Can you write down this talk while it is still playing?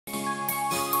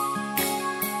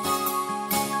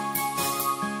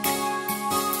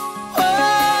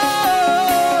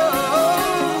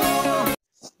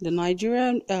The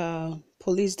Nigerian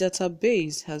police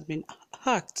database has been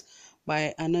hacked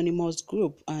by an anonymous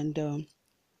group, and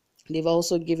they've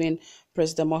also given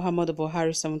President Muhammadu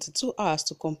Buhari 72 hours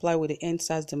to comply with the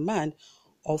NSAS demand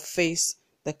or face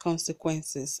the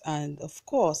consequences. And of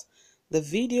course, the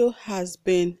video has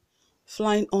been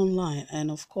flying online, and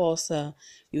of course,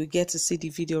 you get to see the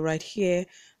video right here.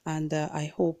 And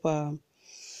I hope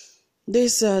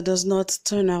this does not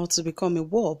turn out to become a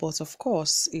war, but of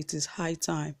course, it is high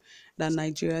time that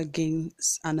Nigeria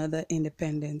gains another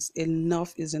independence.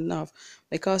 Enough is enough.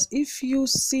 Because if you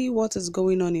see what is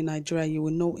going on in Nigeria, you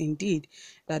will know indeed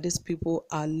that these people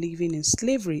are living in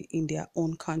slavery in their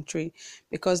own country.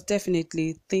 Because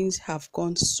definitely things have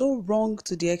gone so wrong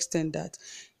to the extent that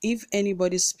if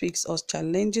anybody speaks or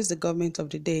challenges the government of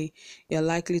the day, you're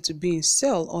likely to be in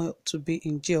cell or to be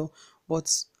in jail.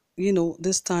 But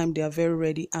this time they are very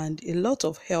ready, and a lot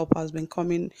of help has been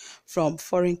coming from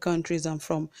foreign countries and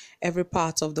from every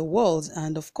part of the world.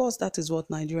 And of course, that is what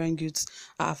Nigerian youths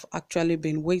have actually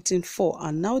been waiting for.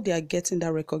 And now they are getting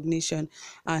that recognition.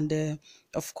 And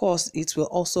of course, it will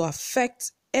also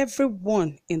affect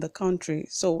everyone in the country.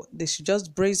 So they should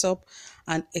just brace up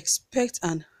and expect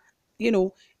and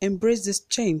embrace this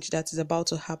change that is about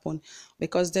to happen,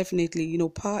 because definitely,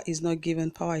 power is not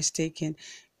given, power is taken.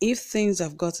 If things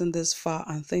have gotten this far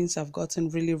and things have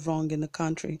gotten really wrong in the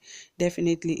country,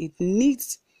 definitely it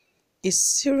needs a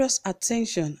serious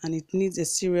attention, and it needs a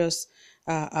serious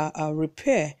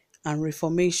repair and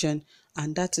reformation.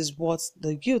 And that is what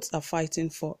the youths are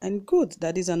fighting for. And good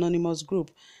that this anonymous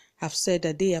group have said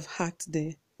that they have hacked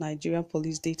the Nigerian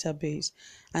police database,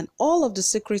 and all of the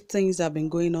secret things that have been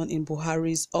going on in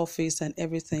Buhari's office and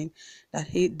everything, that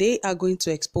they are going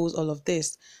to expose all of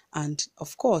this. And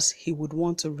of course, he would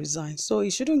want to resign. So it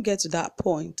shouldn't get to that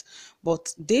point,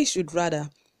 but they should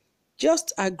rather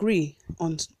just agree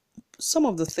on some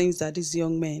of the things that these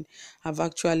young men have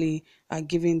actually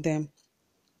given them,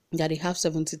 that they have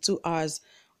 72 hours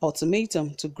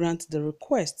ultimatum to grant the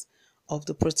request of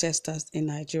the protesters in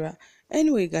Nigeria.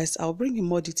 Anyway, guys, I'll bring you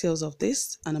more details of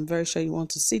this, and I'm very sure you want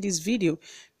to see this video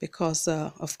because,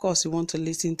 of course, you want to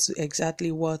listen to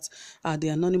exactly what the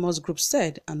anonymous group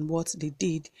said and what they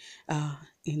did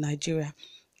in Nigeria.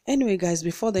 Anyway, guys,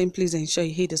 before then, please ensure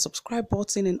you hit the subscribe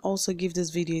button and also give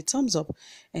this video a thumbs up,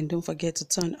 and don't forget to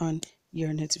turn on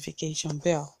your notification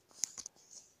bell.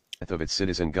 Of its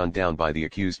citizen gunned down by the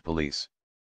accused police.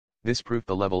 This proved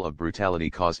the level of brutality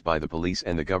caused by the police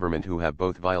and the government, who have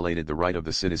both violated the right of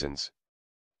the citizens.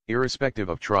 Irrespective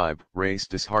of tribe, race,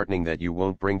 disheartening that you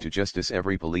won't bring to justice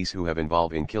every police who have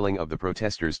involved in killing of the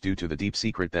protesters due to the deep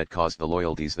secret that caused the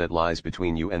loyalties that lies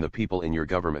between you and the people in your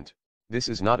government. This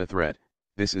is not a threat,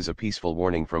 this is a peaceful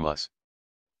warning from us.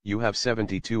 You have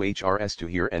 72 HRS to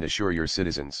hear and assure your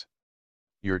citizens.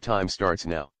 Your time starts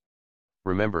now.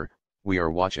 Remember, we are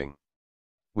watching.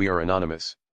 We are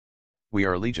anonymous. We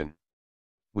are legion.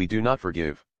 We do not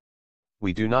forgive.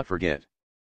 We do not forget.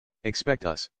 Expect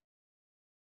us.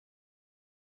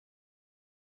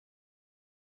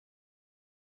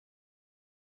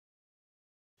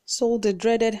 So the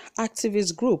dreaded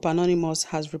activist group Anonymous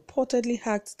has reportedly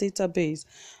hacked database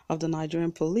of the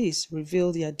Nigerian police,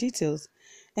 revealed their details,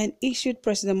 and issued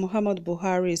President Muhammadu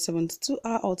Buhari a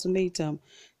 72-hour ultimatum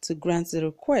to grant the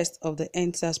request of the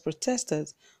NSAS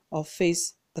protesters or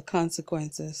face the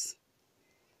consequences.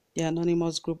 The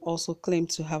anonymous group also claimed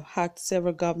to have hacked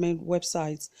several government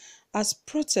websites as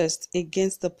protest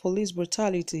against the police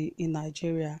brutality in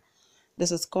Nigeria.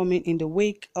 This is coming in the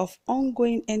wake of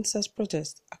ongoing NSAS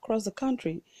protests across the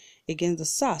country against the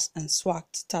SAS and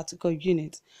SWAT tactical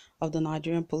units of the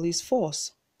Nigerian police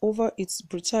force over its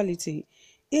brutality,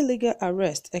 illegal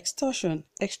arrest, extortion,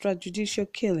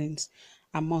 extrajudicial killings,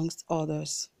 amongst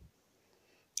others.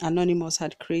 Anonymous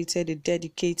had created a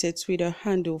dedicated Twitter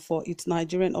handle for its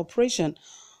Nigerian operation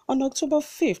on October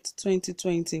 5th,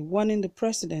 2020, warning the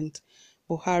President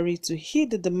Buhari to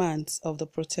heed the demands of the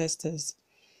protesters.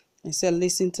 He said,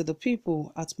 "Listen to the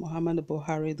people at Muhammadu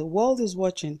Buhari. The world is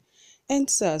watching.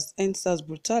 NSAS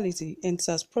brutality,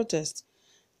 NSAS protest."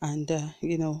 And,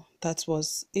 that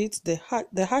was it. The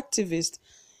hacktivist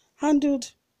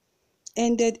handled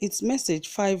ended its message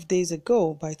 5 days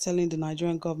ago by telling the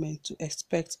Nigerian government to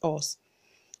expect us.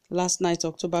 Last night,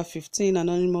 October 15,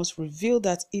 Anonymous revealed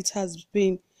that it has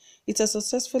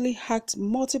successfully hacked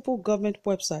multiple government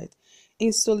websites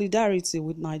in solidarity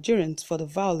with Nigerians for the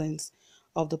violence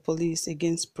of the police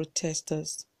against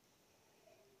protesters.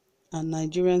 And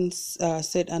Nigerians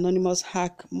said Anonymous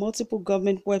hacked multiple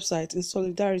government websites in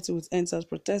solidarity with NSAS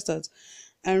protesters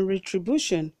and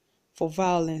retribution for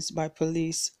violence by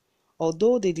police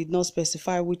Although they did not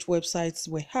specify which websites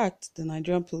were hacked, the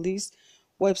Nigerian police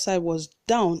website was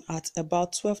down at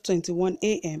about 12:21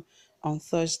 a.m. on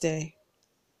Thursday.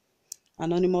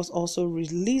 Anonymous also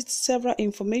released several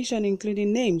information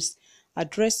including names,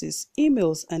 addresses,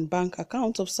 emails, and bank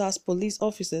accounts of SARS police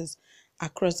officers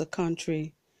across the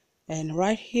country. And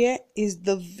right here is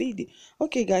the video.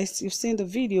 Okay, guys, you've seen the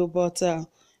video, but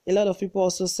a lot of people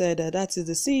also said that is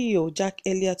the CEO, Jack,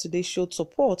 earlier today showed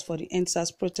support for the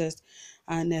NSAS protest,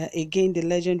 and again, the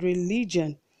legendary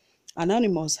Legion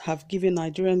Anonymous have given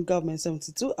Nigerian government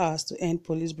 72 hours to end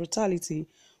police brutality.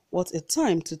 What a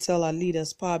time to tell our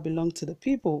leaders power belongs to the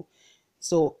people.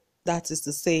 So that is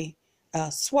to say,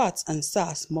 SWAT and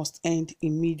SARS must end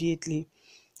immediately.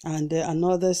 And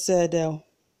another said, and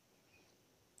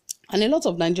a lot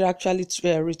of Nigeria actually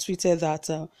retweeted that.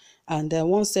 And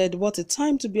one said, "What a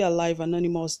time to be alive,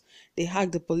 Anonymous. They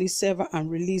hacked the police server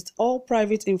and released all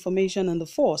private information on the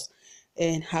force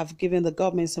and have given the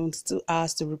government 72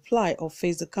 hours to reply or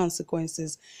face the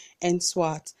consequences." And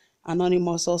SWAT.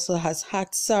 Anonymous also has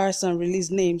hacked SARS and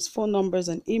released names, phone numbers,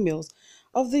 and emails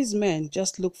of these men.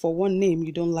 Just look for one name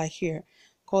you don't like here.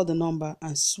 Call the number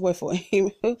and swear for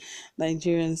him.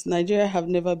 Nigerians. Nigeria have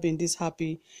never been this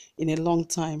happy in a long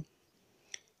time.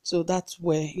 So that's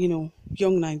where, young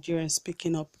Nigerians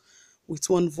speaking up with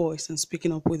one voice and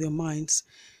speaking up with their minds.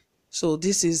 So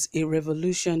this is a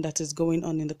revolution that is going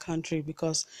on in the country,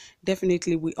 because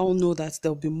definitely we all know that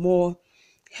there'll be more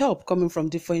help coming from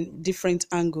different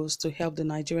angles to help the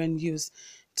Nigerian youth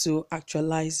to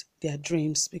actualize their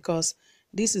dreams, because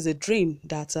this is a dream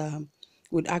that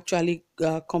would actually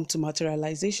come to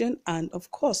materialization. And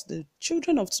of course, the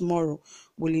children of tomorrow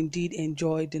will indeed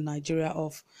enjoy the Nigeria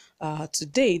of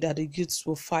today that the youths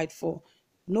will fight for.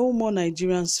 No more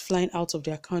Nigerians flying out of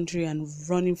their country and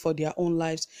running for their own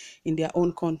lives in their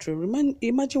own country.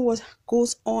 Imagine what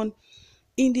goes on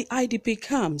in the IDP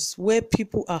camps, where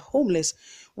people are homeless,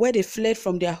 where they fled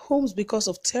from their homes because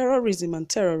of terrorism and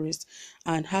terrorists,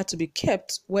 and had to be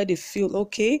kept where they feel,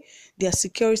 okay, their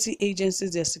security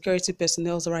agencies, their security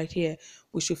personnel right here,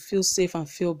 we should feel safe and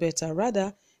feel better.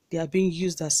 Rather, they are being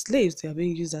used as slaves. They are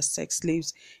being used as sex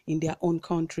slaves in their own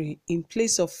country. In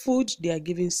place of food, they are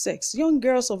giving sex. Young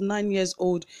girls of 9 years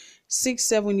old, 6,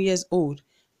 7 years old,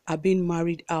 are being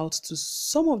married out to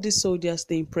some of these soldiers.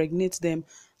 They impregnate them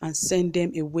and send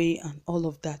them away and all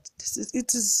of that.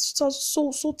 It is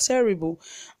so terrible.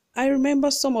 I remember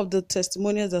some of the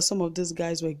testimonials that some of these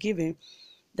guys were giving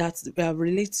that were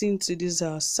relating to this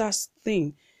SARS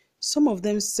thing. Some of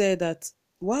them said that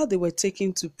while they were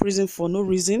taken to prison for no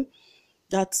reason,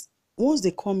 that once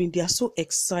they come in, they are so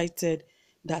excited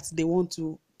that they want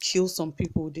to kill some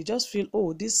people. They just feel,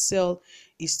 oh, this cell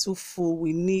is too full.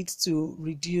 We need to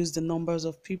reduce the numbers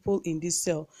of people in this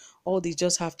cell. All they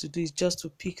just have to do is just to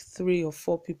pick 3 or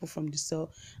 4 people from the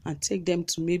cell and take them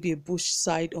to maybe a bush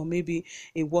side or maybe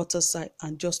a water side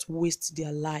and just waste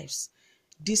their lives.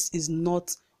 This is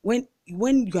not, when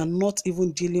you are not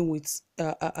even dealing with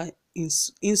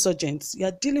insurgents, you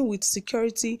are dealing with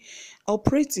security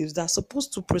operatives that are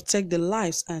supposed to protect the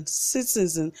lives and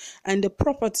citizens and the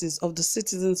properties of the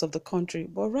citizens of the country,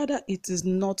 but rather it is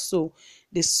not so.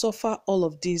 They suffer all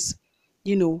of this,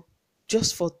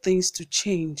 just for things to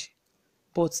change.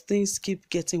 But things keep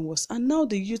getting worse, and now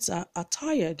the youths are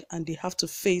tired and they have to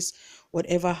face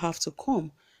whatever have to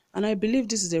come. And I believe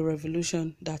this is a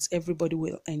revolution that everybody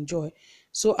will enjoy.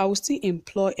 So I will still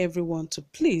implore everyone to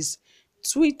please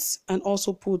tweet and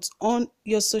also put on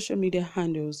your social media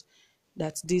handles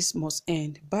that this must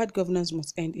end. Bad governance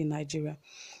must end in Nigeria.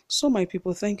 So my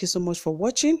people, thank you so much for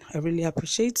watching. I really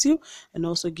appreciate you, and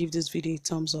also give this video a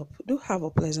thumbs up. Do have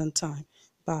a pleasant time.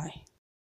 Bye.